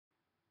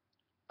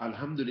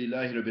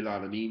Alhamdulillahi Rabbil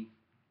Alameen.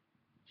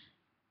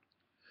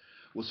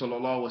 Wa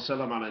sallallahu wa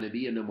sallam ala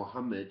nabiyyina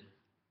Muhammad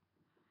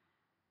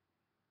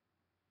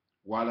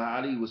wa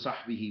ala alihi wa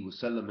sahbihi wa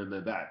sallam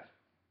amma ba'd.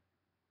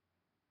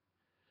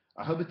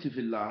 Ahabati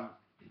fillah,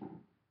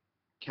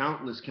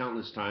 countless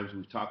times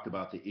we've talked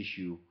about the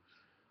issue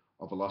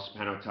of Allah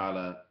subhanahu wa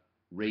ta'ala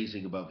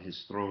raising above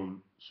his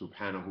throne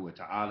subhanahu wa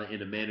ta'ala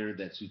in a manner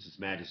that suits his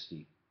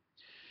majesty.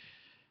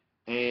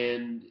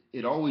 And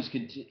it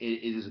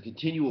is a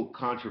continual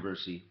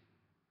controversy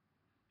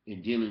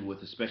in dealing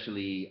with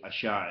especially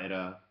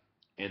Asharii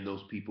and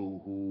those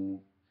people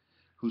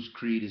whose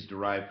creed is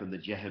derived from the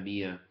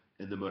Jahmiya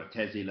and the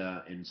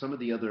Mu'tazila and some of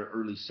the other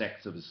early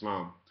sects of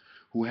Islam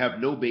who have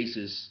no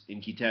basis in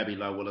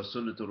Kitabillah wala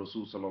Sunnatu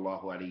Rasul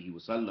sallallahu alayhi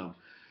wasallam.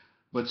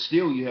 But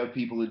still you have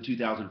people in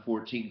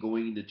 2014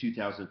 going into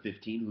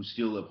 2015 who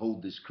still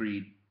uphold this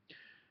creed,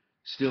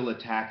 still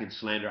attack and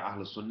slander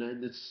Ahl Sunnah,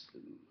 and it's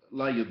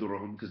la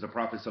yadurruhum, because the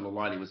Prophet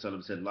sallallahu alaihi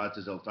wasallam said, "La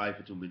tazal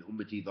ta'ifatun min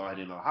ummati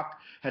zahirin al-haq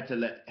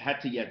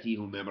hatta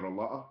yatihum amr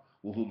Allah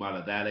wa hum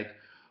ala dhalik."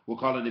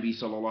 وقال النبي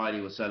صلى الله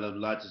عليه وسلم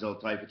لا تزال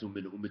طائفة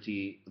من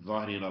أمتي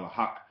ظاهرين على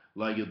الحق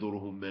لا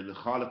يضرهم من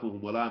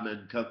خالفهم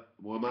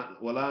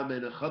ولا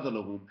من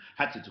خذلهم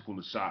حتى تقوم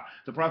الساعة.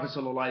 The Prophet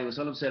صلى الله عليه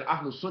وسلم said,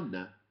 Ahl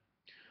Sunnah,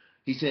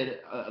 he said,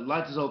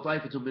 لا تزال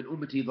طائفة من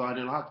أمتي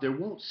ظاهرين على الحق. There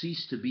won't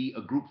cease to be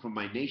a group from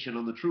my nation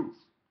on the truth.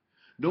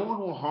 No one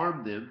will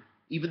harm them,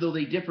 even though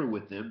they differ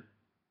with them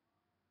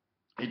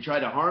and try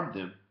to harm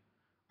them,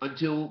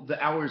 until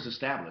the hour is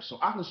established. So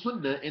Ahl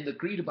Sunnah and the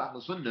creed of Ahl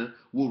Sunnah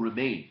will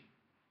remain.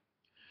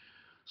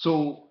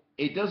 So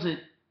it doesn't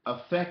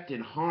affect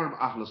and harm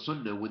Ahl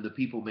Sunnah when the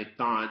people make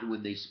ta'an,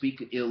 when they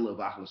speak ill of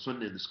Ahl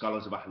Sunnah and the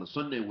scholars of Ahl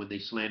Sunnah, when they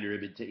slander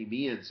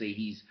IbnTaymeeya and say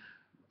he's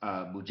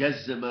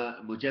Mujasama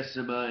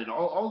and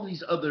all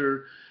these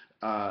other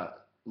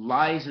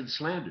lies and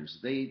slanders.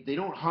 They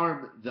don't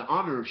harm the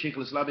honor of Shaykh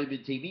al-Islam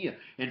IbnTaymeeya.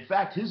 In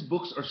fact, his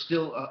books are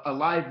still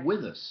alive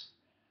with us.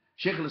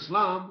 Shaykh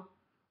al-Islam,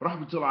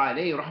 rahmatullah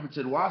alayhi,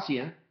 rahmatan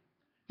wasiya,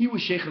 he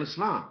was Shaykh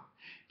al-Islam.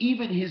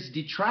 Even his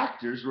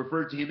detractors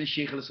referred to him as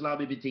Shaykh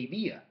al-Islam ibn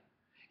Taymiyyah.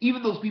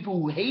 Even those people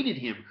who hated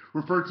him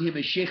referred to him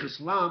as Shaykh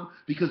al-Islam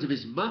because of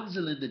his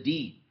manzil in the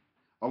deen.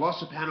 Allah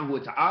subhanahu wa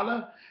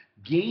ta'ala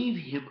gave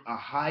him a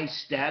high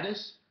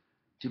status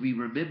to be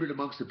remembered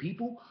amongst the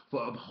people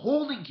for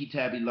upholding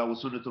Kitabillah wa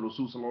Sunnatu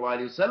Rasul sallallahu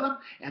alayhi wa sallam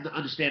and the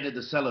understanding of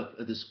the Salaf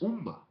of this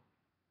ummah.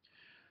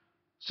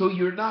 So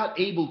you're not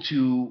able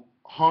to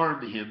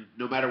harm him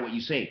no matter what you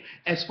say.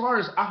 As far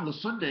as Ahl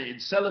Sunnah and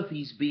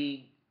Salafis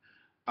being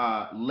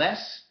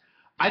less,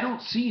 I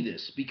don't see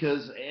this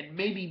because, and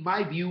maybe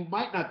my view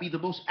might not be the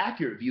most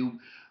accurate view,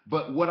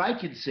 but what I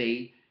can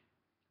say,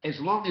 as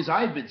long as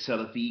I've been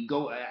Salafi,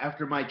 go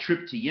after my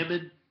trip to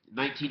Yemen,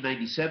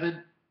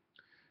 1997,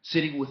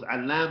 sitting with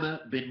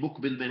Allama bin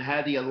Muqbil bin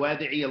Hadi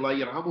al-Wadi'i, Allah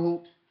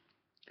yarhamuhu,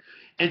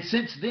 and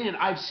since then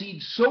I've seen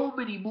so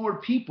many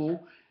more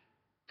people.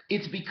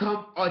 It's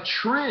become a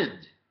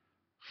trend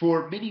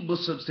for many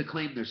Muslims to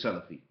claim they're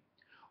Salafi,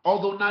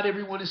 although not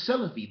everyone is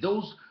Salafi.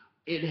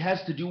 It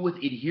has to do with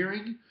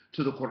adhering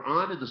to the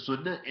Quran and the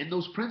Sunnah and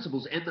those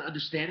principles and the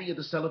understanding of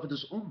the Salaf of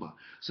this Ummah.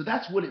 So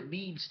that's what it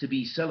means to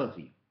be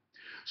Salafi.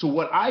 So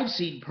what I've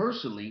seen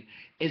personally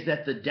is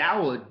that the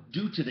dawah,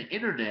 due to the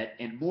internet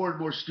and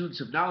more students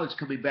of knowledge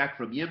coming back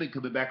from Yemen,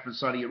 coming back from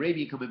Saudi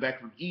Arabia, coming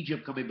back from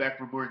Egypt, coming back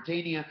from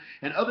Mauritania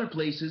and other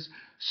places,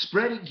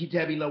 spreading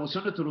Kitabillah wa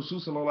Sunnatu Rasul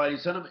sallallahu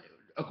alayhi wa sallam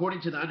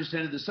according to the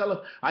understanding of the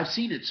Salaf, I've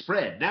seen it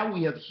spread. Now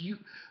we have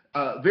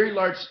very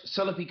large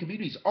Salafi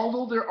communities,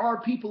 although there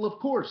are people, of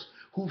course,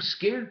 who've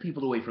scared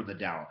people away from the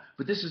dawah.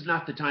 But this is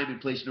not the time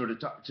and place in order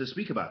to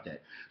speak about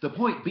that. The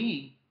point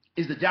being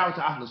is the dawah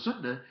to Ahl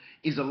Sunnah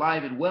is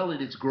alive and well,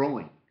 and it's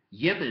growing.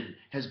 Yemen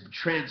has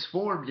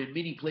transformed in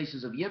many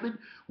places of Yemen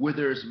where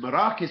there's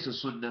Marakis of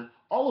Sunnah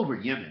all over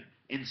Yemen.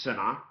 In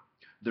Sana'a,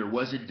 there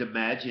was in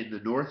Damaj in the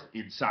north,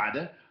 in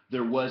Saada,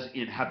 there was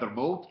in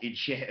Hadramaut,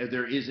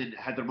 there is in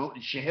Hadramaut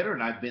in Sheher,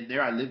 and I've been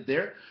there, I lived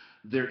there.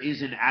 There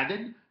is in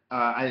Aden.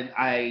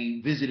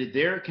 I visited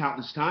there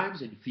countless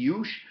times, in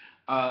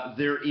Fiyush.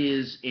 There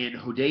is in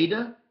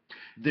Hudaydah.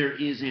 There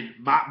is in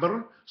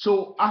Ma'bar.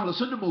 So Ahl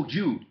Sunnah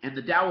mawjood, and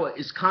the dawah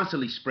is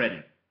constantly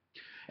spreading.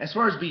 As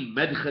far as being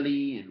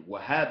Madkhali and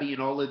Wahabi and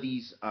all of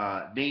these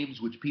names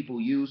which people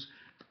use,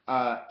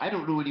 I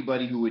don't know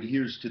anybody who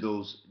adheres to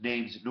those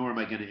names, nor am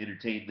I going to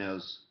entertain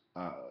those,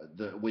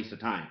 the waste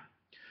of time.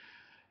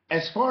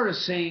 As far as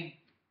saying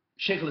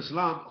Shaykh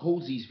al-Islam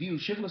holds these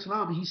views, Shaykh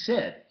al-Islam, he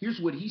said, here's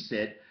what he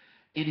said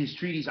in his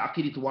treatise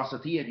Aqidat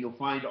al-Wasatiyya, and you'll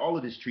find all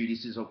of his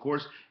treatises, of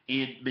course,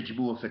 in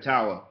Majmu'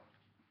 al-Fatawa.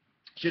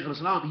 Shaykh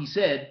al-Islam, he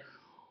said,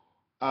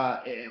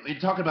 in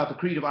talking about the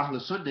creed of Ahl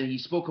Sunnah, he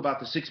spoke about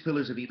the 6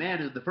 pillars of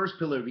Iman, and the first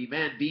pillar of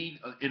Iman being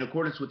in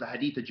accordance with the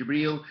hadith of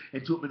Jibreel,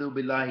 and tu'minu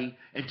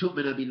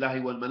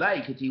billahi wal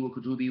malaikati wa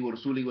kutubi wa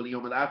rasuli wal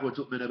yawm al-akhir wa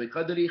tu'minu bi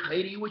qadri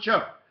khayri wa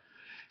shar.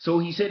 So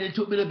he said, and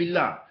tu'minu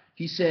billah.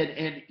 He said,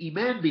 and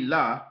Iman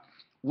billah,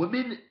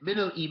 ومن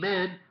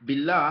الإيمان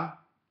بالله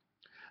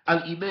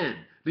الإيمان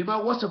بما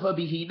وصف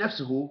به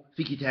نفسه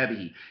في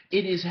كتابه.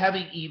 It is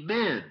having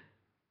iman,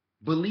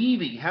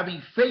 believing,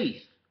 having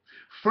faith,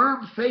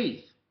 firm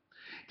faith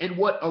in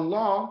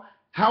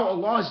how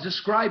Allah has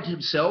described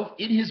himself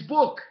in his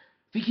book,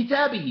 في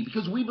كتابه,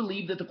 because we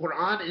believe that the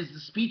Quran is the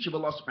speech of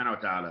Allah subhanahu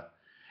wa ta'ala,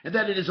 and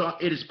that it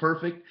is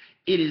perfect,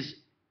 it is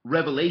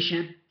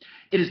revelation,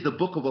 it is the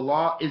book of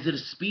Allah, it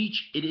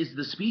is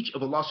the speech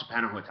of Allah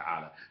subhanahu wa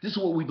ta'ala. This is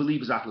what we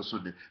believe as Ahl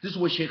Sunnah. This is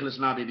what Shaykh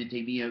al-Islam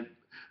IbnTaymeeya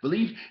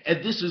believed,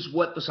 and this is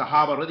what the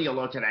Sahaba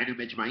radiallahu ta'ala anhum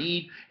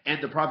ajma'een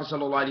and the Prophet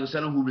sallallahu alaihi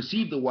wasallam who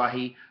received the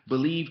Wahi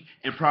believed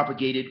and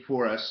propagated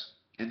for us,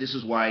 and this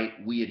is why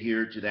we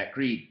adhere to that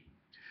creed.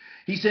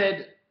 He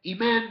said,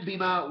 إيمان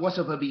بما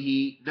وصف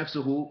به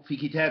نفسه في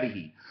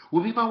كتابه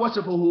وبما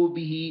وصفه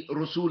به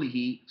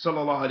رسوله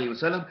صلى الله عليه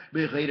وسلم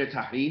من غير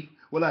تحريف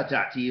ولا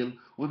تعتيل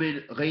ومن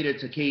غير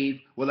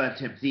تكييف ولا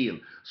تمثيل.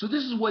 So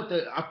this is what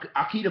the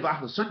Aqeedah of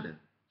Ahl Sunnah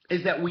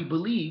is, that we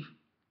believe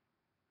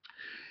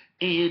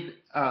in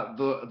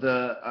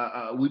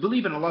we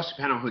believe in Allah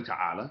subhanahu wa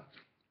ta'ala,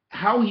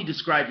 how he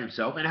described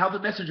himself, and how the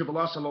Messenger of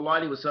Allah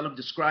sallallahu alaihi wasallam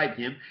described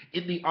him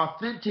in the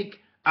authentic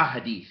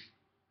ahadith.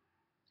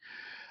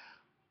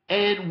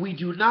 And we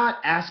do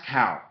not ask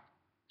how.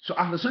 So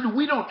Ahl Sunnah,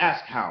 we don't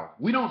ask how.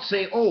 We don't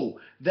say,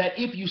 oh, that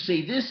if you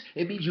say this,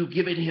 it means you've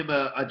given him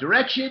a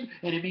direction,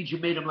 and it means you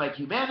made him like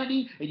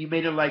humanity, and you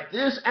made him like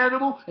this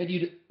animal, and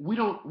we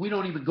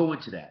don't even go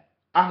into that.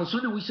 Ahl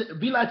Sunnah, we say,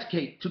 bila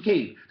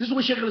tukayf. This is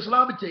what Shaykh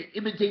al-Islam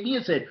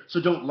IbnTaymeeya said, so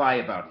don't lie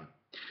about him.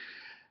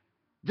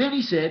 Then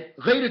he said,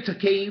 غَيْرَ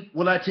تَكَيْفٍ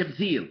وَلَا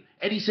تَمْثِيلٍ.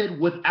 And he said,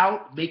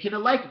 without making a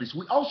likeness.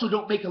 We also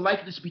don't make a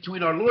likeness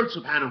between our Lord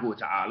subhanahu wa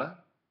ta'ala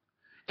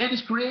and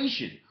his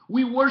creation.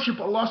 We worship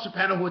Allah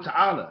subhanahu wa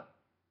ta'ala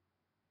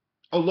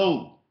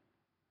alone.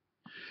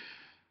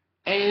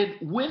 And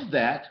with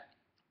that,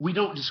 we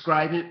don't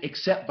describe him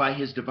except by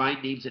his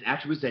divine names and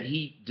attributes that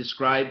he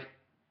described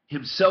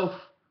himself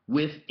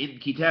with in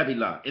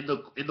Kitabillah, in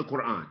the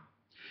Quran,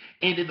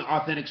 and in the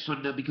authentic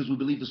Sunnah, because we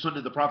believe the Sunnah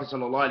of the Prophet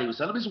sallallahu alaihi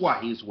wasallam is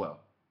Wahi as well.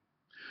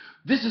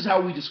 This is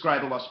how we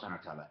describe Allah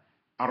subhanahu wa ta'ala.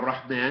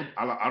 Ar-Rahman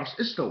ala arsh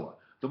istawa.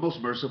 The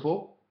most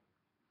merciful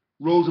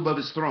rose above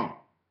his throne.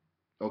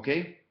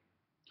 Okay?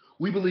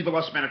 We believe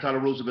Allah subhanahu wa ta'ala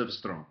rose above his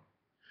throne,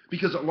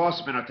 because Allah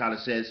subhanahu wa ta'ala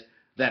says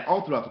that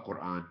all throughout the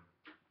Quran.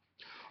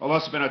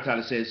 Allah subhanahu wa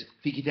ta'ala says,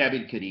 Fi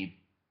Kitabil Kareem,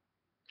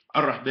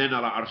 Ar-Rahman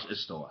ala arsh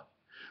istawa.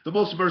 The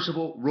most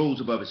merciful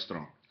rose above his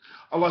throne.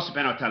 Allah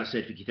subhanahu wa ta'ala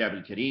said, Fi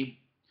Kitabil Kareem,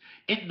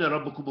 Inna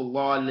rabbakum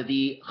Allah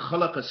alladhi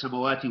khalaqa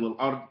samawati wal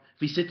ard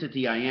fi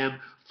sittati ayam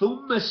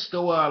thumma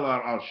istawa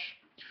ala arsh.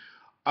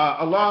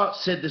 Allah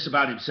said this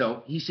about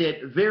himself. He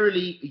said,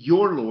 verily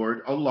your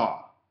Lord,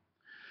 Allah,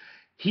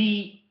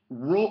 He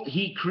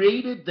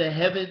created the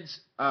heavens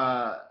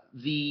and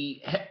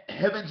the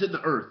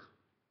earth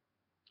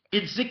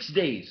in 6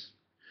 days.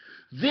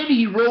 Then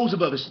he rose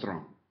above his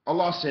throne.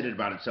 Allah said it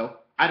about himself.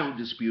 I don't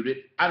dispute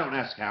it. I don't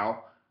ask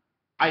how.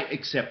 I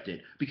accept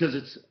it, because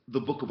it's the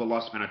book of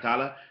Allah subhanahu wa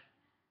ta'ala.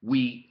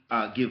 We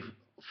give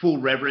full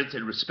reverence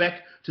and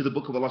respect to the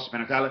book of Allah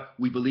subhanahu wa ta'ala.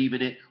 We believe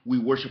in it. We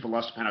worship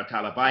Allah subhanahu wa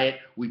ta'ala by it.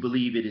 We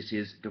believe it is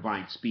his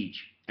divine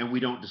speech. And we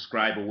don't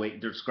describe it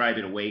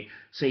away,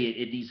 say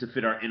it needs to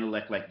fit our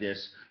intellect like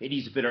this, it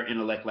needs to fit our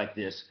intellect like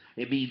this,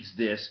 it means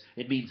this,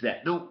 it means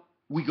that. No,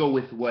 we go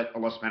with what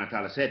Allah subhanahu wa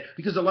ta'ala said,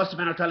 because Allah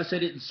subhanahu wa ta'ala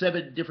said it in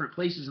 7 different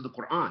places in the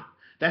Quran.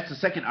 That's the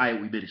second ayah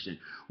we mentioned.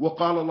 وَقَالَ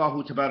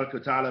اللَّهُ تَبَارَكَ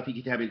وَتَعَالَى فِي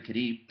كِتَابِ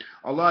الْكَرِيمِ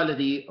اللَّهُ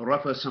الَّذِي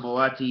رَفَعَ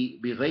السَّمَوَاتِ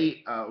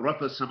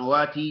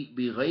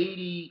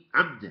بِغَيْرِ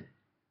عَمْدٍ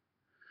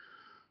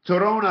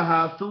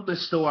تَرَوْنَهَا ثُمَّ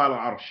اسْتَوَى عَلَى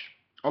الْعَرْشِ.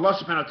 Allah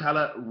subhanahu wa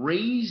ta'ala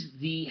raised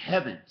the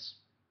heavens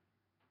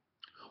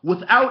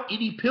without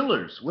any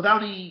pillars,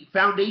 without any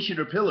foundation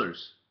or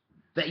pillars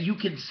that you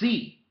can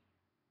see.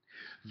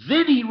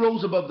 Then he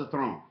rose above the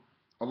throne.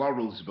 Allah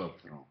rose above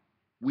the throne.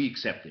 We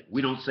accept it.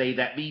 We don't say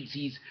that means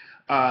he's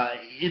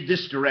in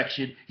this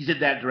direction, he's in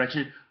that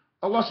direction.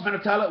 Allah subhanahu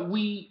wa ta'ala,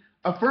 we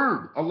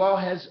affirm. Allah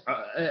has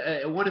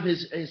one of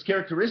his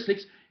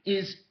characteristics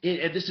is,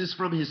 and this is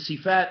from his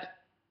sifat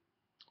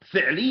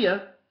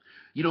fi'liya,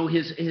 you know,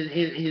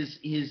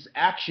 his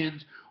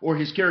actions or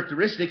his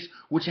characteristics,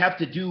 which have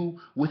to do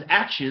with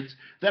actions,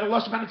 that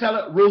Allah subhanahu wa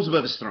ta'ala rose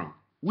above his throne.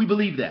 We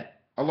believe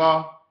that.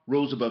 Allah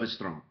rose above his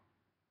throne.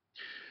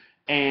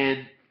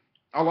 And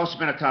Allah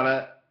subhanahu wa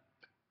ta'ala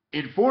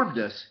informed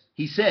us,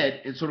 he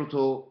said in Surah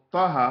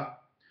Al-Taha,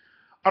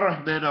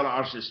 Ar-Rahman ala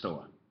arsh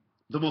istawa.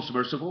 The most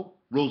merciful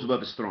rose above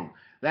his throne.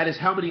 That is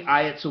how many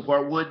ayat so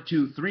far? 1,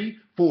 2, 3,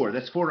 4.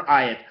 That's 4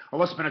 ayat.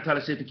 Allah subhanahu wa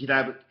ta'ala said,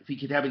 Fi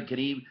Kitab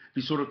al-Kareem,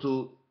 Fi Surah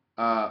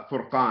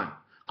Al-Furqan.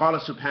 Qala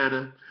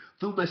subhanahu,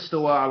 Thumma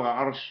istawa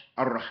ala arsh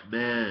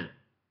ar-Rahman.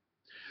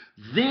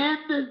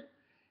 Then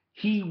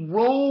he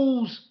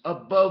rose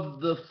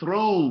above the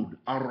throne,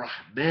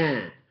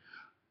 ar-Rahman.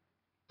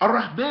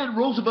 Ar-Rahman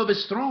rose above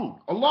his throne.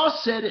 Allah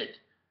said it.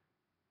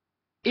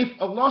 If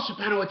Allah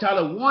subhanahu wa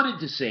ta'ala wanted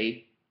to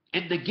say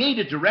and negate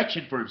a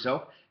direction for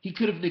himself, he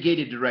could have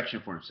negated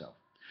direction for himself.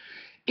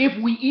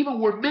 If we even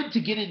were meant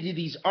to get into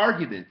these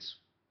arguments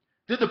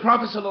Then the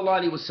Prophet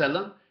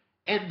ﷺ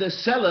and the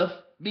Salaf,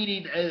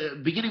 meaning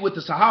beginning with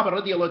the Sahaba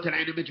radiallahu ta'ala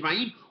anhum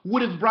ajma'in,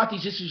 would have brought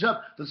these issues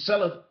up. The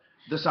Salaf,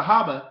 the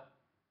Sahaba,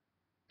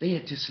 they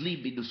had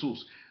taslim bin nusus.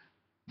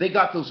 They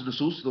got those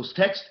nusus, those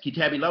texts,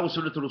 Kitabillah wa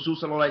Sunnatul Rasul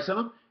sallallahu alaihi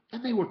wasallam,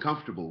 and they were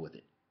comfortable with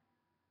it.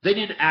 They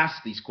didn't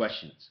ask these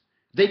questions.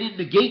 They didn't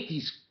negate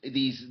these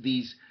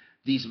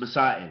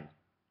masail.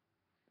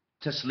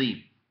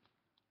 Taslim.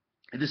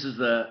 And this is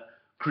the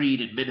creed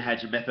and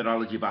minhaj and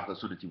methodology of Ahl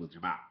Sunnah wal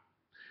Jama'ah.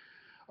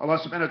 Allah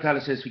subhanahu wa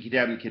ta'ala says في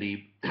كتاب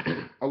الكريم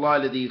الله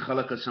الذي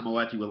خلق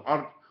السماوات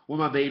والأرض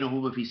وما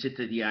بينهما في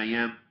ستة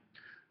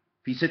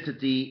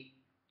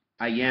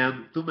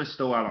أيام ثم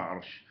استوى على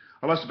العرش.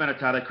 Allah subhanahu wa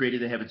ta'ala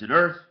created the heavens and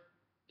earth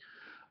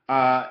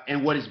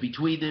and what is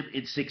between them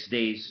in 6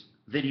 days.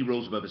 Then he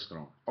rose above his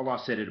throne. Allah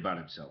said it about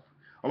himself.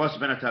 Allah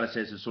subhanahu wa ta'ala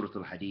says in Surah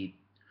Al-Hadid,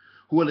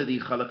 هو الذي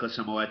خلق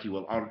السماوات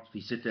والأرض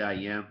في ستة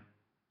أيام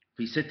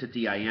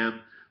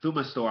ثم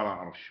استوى على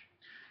العرش.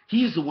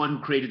 He is the one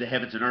who created the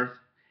heavens and earth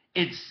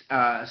in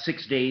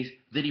 6 days.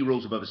 Then he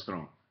rose above his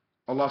throne.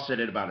 Allah said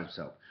it about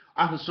himself.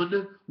 Ahl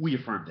Sunnah, we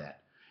affirm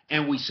that.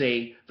 And we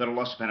say that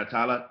Allah subhanahu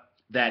wa ta'ala,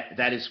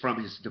 that is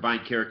from his divine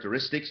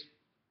characteristics.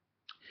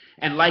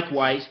 And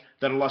likewise,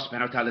 that Allah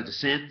subhanahu wa ta'ala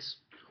descends.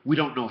 We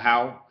don't know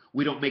how.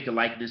 We don't make a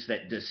likeness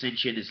that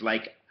descension is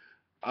like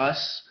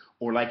us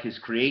or like his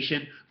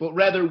creation, but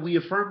rather we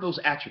affirm those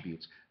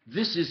attributes.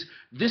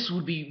 This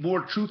would be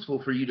more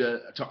truthful for you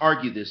to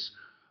argue this,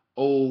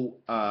 O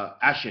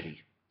Asharii,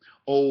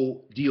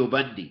 O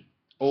Deobandi,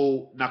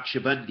 O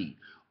Naqshbandi,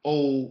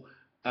 O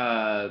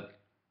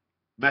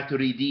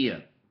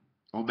Maturidiya,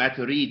 or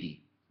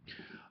Maturidi,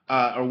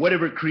 or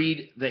whatever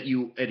creed that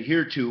you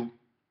adhere to,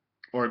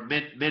 or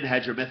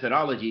minhaj or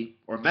methodology,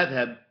 or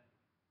madhab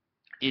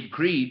in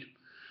creed,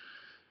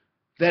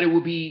 that it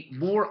will be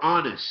more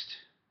honest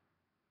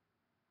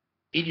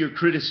in your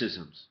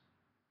criticisms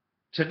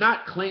to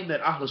not claim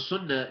that Ahl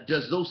Sunnah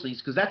does those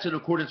things, because that's in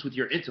accordance with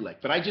your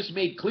intellect. But I just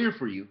made clear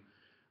for you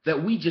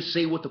that we just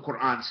say what the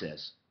Quran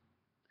says.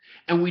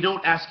 And we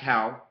don't ask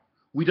how.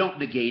 We don't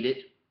negate it.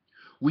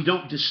 We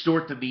don't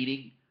distort the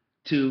meaning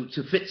to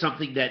fit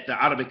something that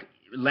the Arabic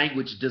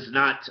language does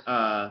not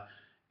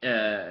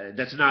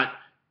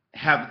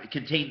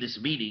contain this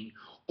meaning,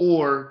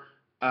 or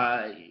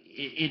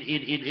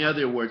in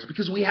other words,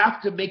 because we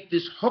have to make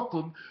this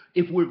hukum.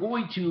 If we're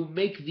going to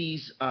make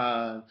these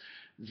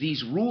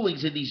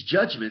rulings and these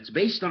judgments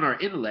based on our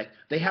intellect,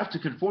 they have to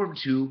conform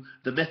to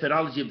the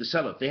methodology of the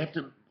Salaf. They have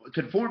to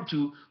conform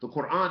to the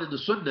Quran and the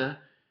Sunnah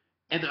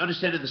and the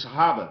understanding of the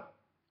Sahaba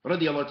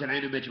radiallahu ta'ala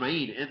anhum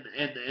ajma'in,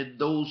 and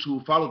those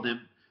who follow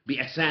them bi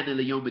ihsan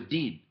ila yawm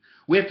ad-din.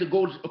 We have to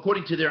go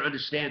according to their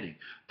understanding.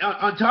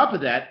 On top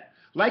of that,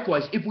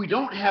 likewise, if we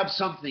don't have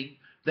something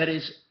that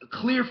is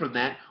clear from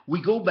that,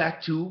 we go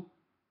back to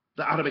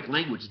the Arabic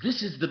language.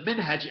 This is the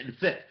minhaj in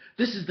fiqh.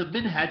 This is the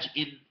minhaj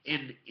in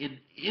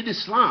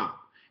Islam.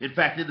 In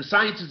fact, in the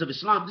sciences of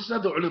Islam, this is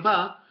how the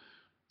ulama,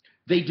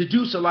 they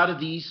deduce a lot of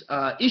these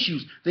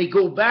issues. They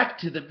go back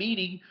to the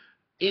meaning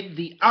in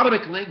the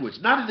Arabic language,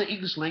 not in the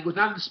English language,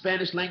 not in the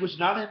Spanish language,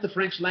 not in the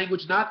French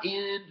language, not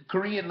in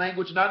Korean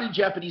language, not in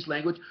Japanese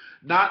language,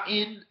 not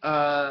in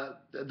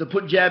the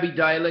Punjabi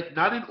dialect,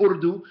 not in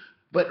Urdu,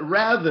 but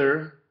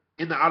rather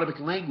in the Arabic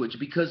language,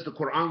 because the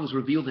Quran was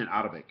revealed in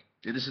Arabic.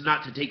 And this is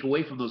not to take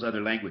away from those other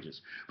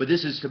languages, but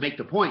this is to make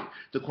the point.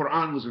 The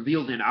Quran was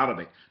revealed in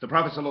Arabic. The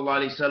Prophet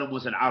ﷺ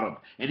was an Arab,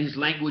 and his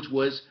language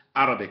was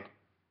Arabic.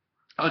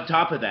 On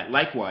top of that,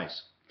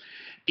 likewise,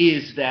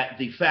 is that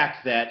the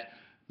fact that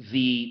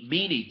the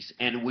meanings,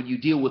 and when you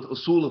deal with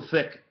usul of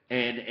fiqh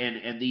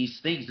and these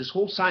things, this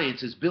whole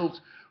science is built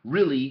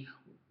really,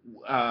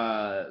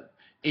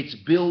 it's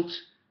built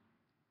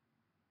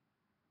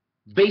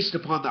based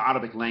upon the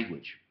Arabic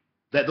language.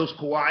 That those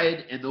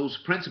qawaid and those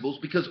principles,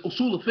 because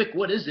usul of fiqh,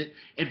 what is it?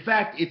 In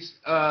fact, it's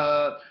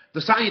the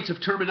science of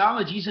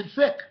terminologies in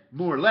fiqh,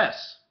 more or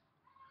less.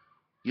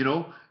 You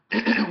know,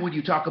 when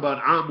you talk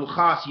about am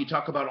khas, you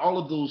talk about all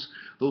of those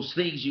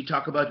things. You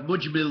talk about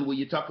mujmil, where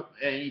you talk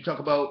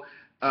about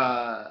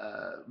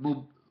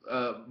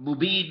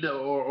mubin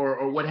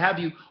or what have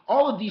you.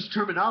 All of these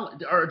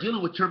terminologies are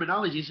dealing with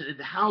terminologies and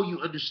how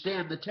you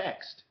understand the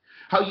text,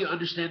 how you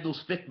understand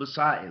those fiqh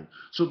masail.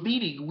 So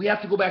meaning, we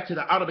have to go back to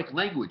the Arabic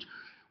language.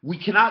 We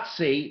cannot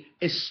say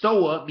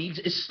istowa means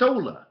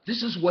istola.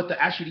 This is what the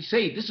Asharii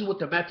say. This is what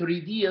the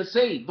Maturidiya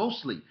say,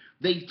 mostly.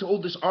 They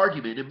told this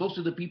argument, and most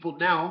of the people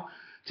now,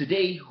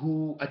 today,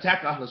 who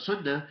attack Ahl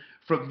Sunnah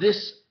from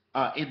this,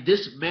 in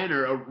this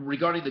manner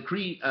regarding the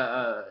creed,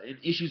 in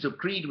issues of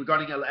creed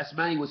regarding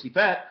al-asma'i wa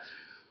sifat,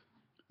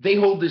 they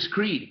hold this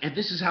creed, and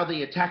this is how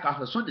they attack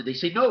Ahl Sunnah. They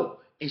say, no,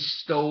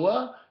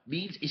 istowa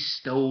means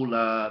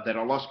istola, that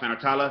Allah subhanahu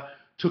wa ta'ala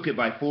took it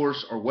by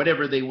force, or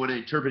whatever they want to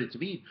interpret it to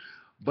mean.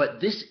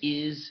 But this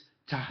is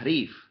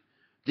tahrif.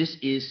 This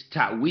is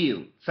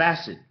ta'wil,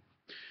 fasid.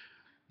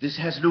 This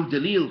has no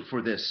dalil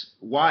for this.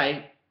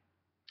 Why?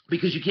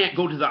 Because you can't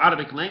go to the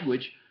Arabic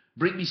language.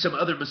 Bring me some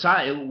other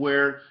masail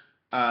where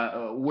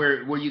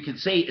you can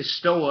say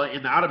istowa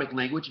in the Arabic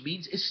language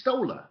means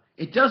istola.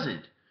 It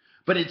doesn't.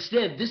 But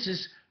instead, this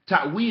is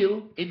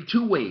ta'wil in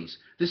two ways.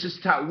 This is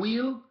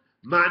ta'wil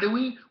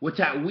ma'nawi wa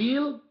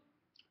ta'wil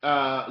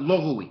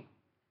lughawi,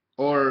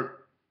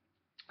 or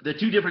the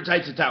two different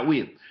types of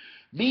ta'wil.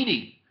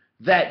 Meaning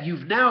that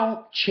you've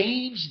now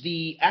changed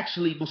the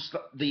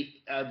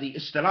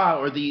istilah,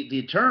 or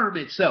the term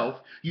itself.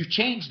 You've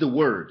changed the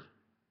word.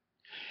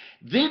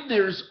 Then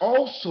there's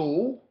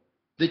also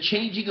the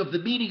changing of the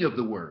meaning of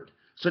the word.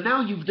 So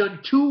now you've done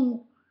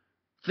two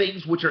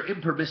things which are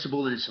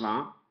impermissible in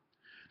Islam,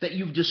 that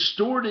you've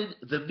distorted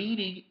the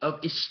meaning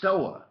of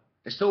istawa.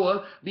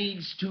 Istawa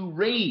means to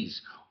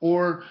raise,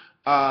 or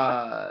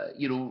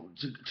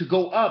to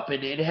go up,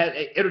 and it has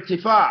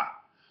irtifa.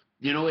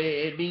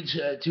 It means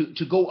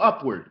to go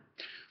upward.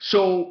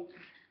 So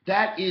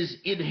that is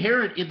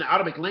inherent in the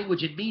Arabic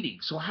language and meaning.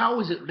 So how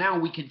is it now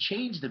we can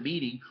change the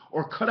meaning,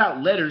 or cut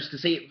out letters to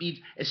say it means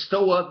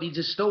istawa means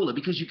istola?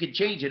 Because you can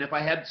change it. If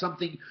I had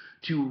something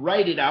to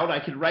write it out, I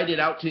can write it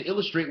out to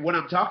illustrate what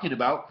I'm talking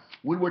about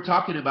when we're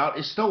talking about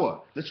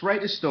istawa. Let's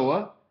write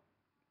istawa.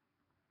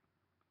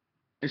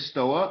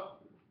 Istawa.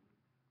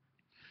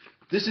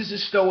 This is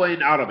istawa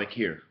in Arabic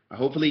here.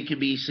 Hopefully it can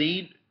be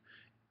seen.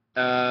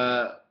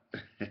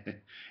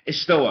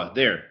 Istawa,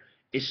 there.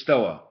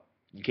 Istawa.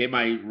 Okay,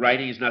 my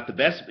writing is not the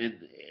best. And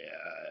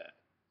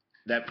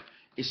that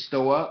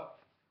istawa,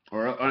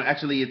 or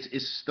actually it's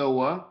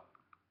istawa.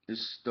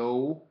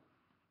 Istawa.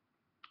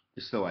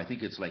 I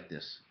think it's like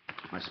this.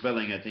 My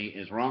spelling, I think,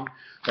 is wrong.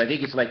 So I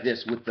think it's like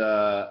this, with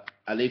the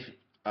alif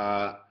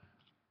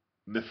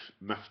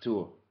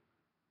maftuh.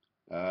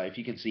 If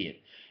you can see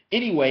it.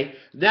 Anyway,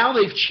 now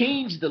they've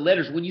changed the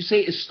letters. When you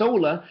say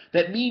istola,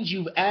 that means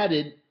you've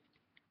added,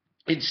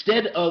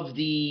 instead of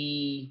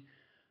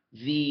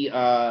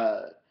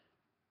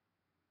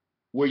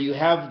where you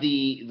have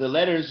the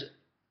letters,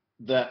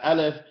 the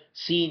alif,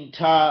 sin,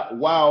 ta,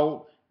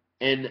 waw,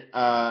 and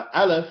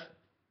alif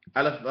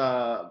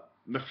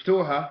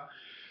maftuha,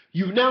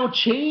 you've now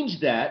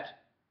changed that,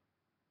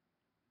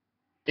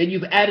 and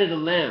you've added a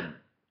lam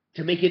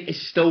to make it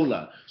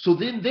istola. So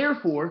then,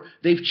 therefore,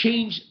 they've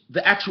changed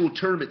the actual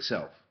term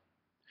itself.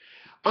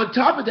 On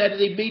top of that,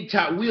 they've made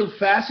ta'wil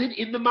fasid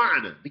in the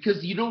ma'na,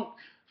 because you don't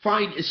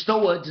find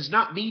istola does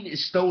not mean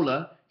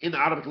istola in the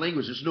Arabic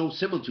language. There's no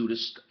similitude.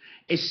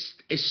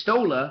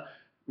 Istola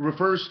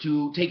refers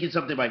to taking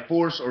something by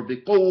force, or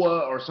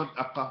biqawwa, or some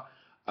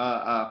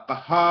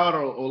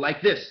qahar, or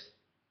like this.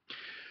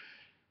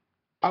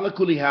 Ala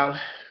kulli hal,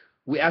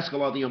 we ask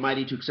Allah the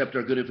Almighty to accept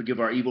our good and forgive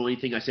our evil.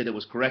 Anything I said that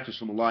was correct was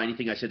from Allah.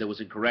 Anything I said that was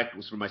incorrect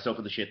was from myself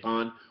and the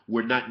shaitan.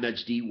 We're not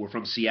Najdi. We're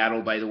from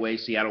Seattle, by the way,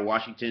 Seattle,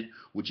 Washington,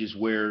 which is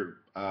where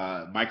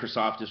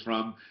Microsoft is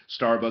from,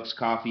 Starbucks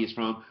coffee is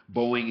from,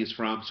 Boeing is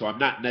from. So I'm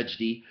not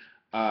Najdi.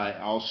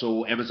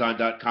 Also,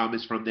 Amazon.com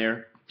is from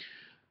there.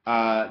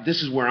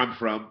 This is where I'm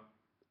from.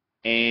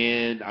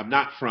 And I'm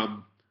not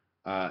from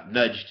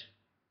Najd.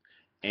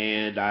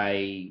 And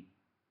I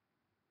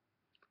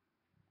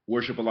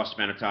worship Allah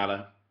subhanahu wa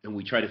ta'ala, and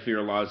we try to fear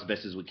Allah as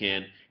best as we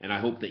can, and I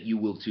hope that you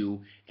will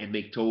too, and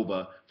make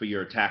tawbah for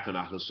your attack on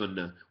Ahl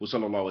Sunnah. Wa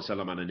sallallahu wa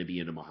sallam ala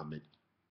nabiyyina Muhammad.